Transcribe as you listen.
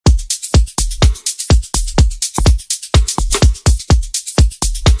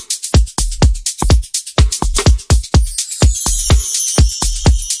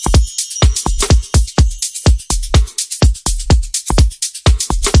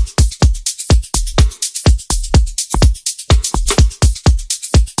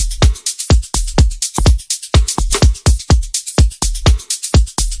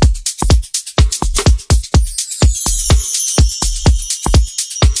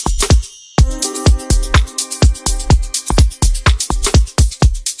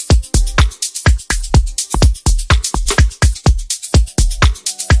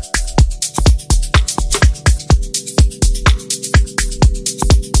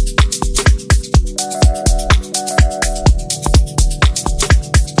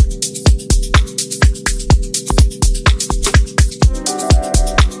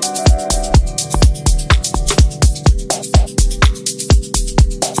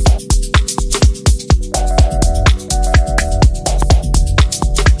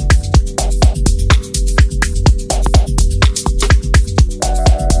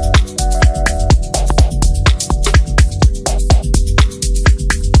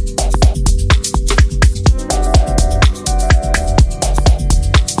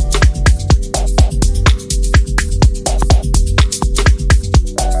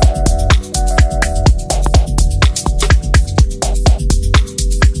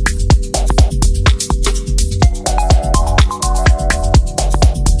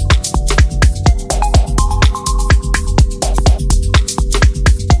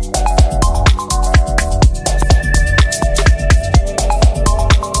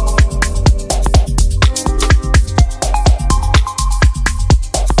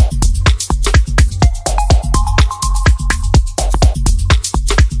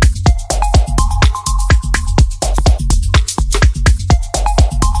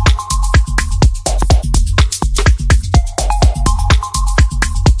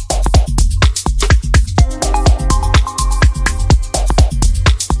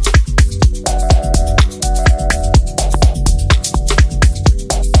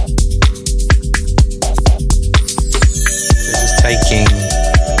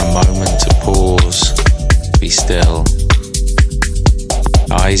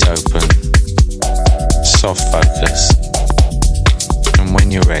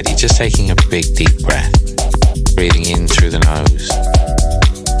when you're ready, just taking a big deep breath, breathing in through the nose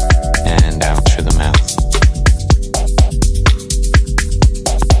and out through the mouth.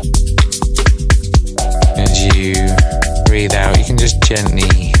 As you breathe out, you can just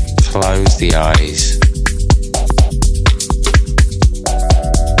gently close the eyes.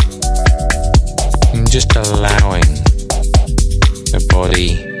 And just allowing the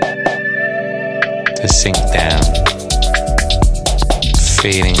body to sink down,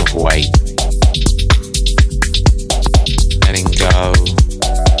 feeling of weight, letting go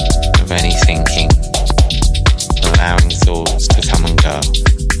of any thinking, allowing thoughts to come and go.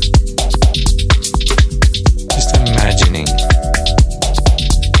 Just imagining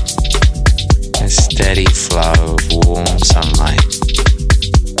a steady flow of warm sunlight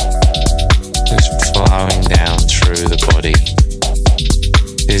just flowing down through the body,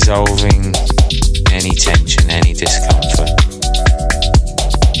 dissolving any tension, any discomfort,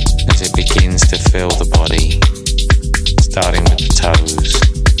 as it begins to fill the body, starting with the toes,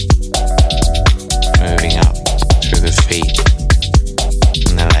 moving up through the feet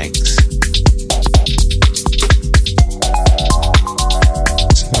and the legs.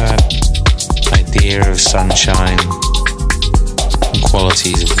 So that idea of sunshine and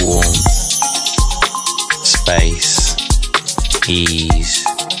qualities of warmth, space, ease,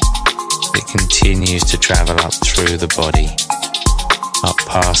 it continues to travel up through the body, up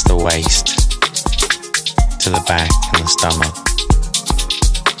past the waist, to the back and the stomach.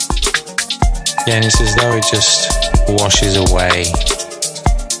 Yeah, and it's as though it just washes away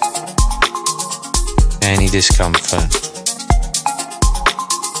any discomfort.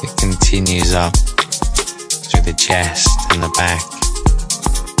 It continues up through the chest and the back,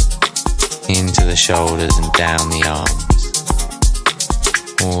 into the shoulders and down the arms,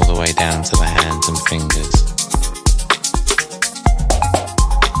 all the way down to the hands and fingers.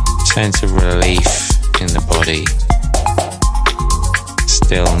 Sense of relief in the body,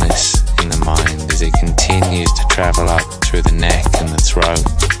 stillness in the mind as it continues to travel up through the neck and the throat,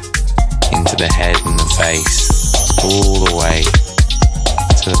 into the head and the face, all the way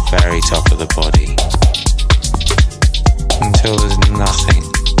to the very top of the body, until there's nothing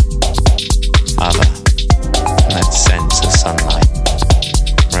other than that sense of sunlight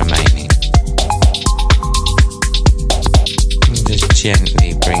remaining. And just gently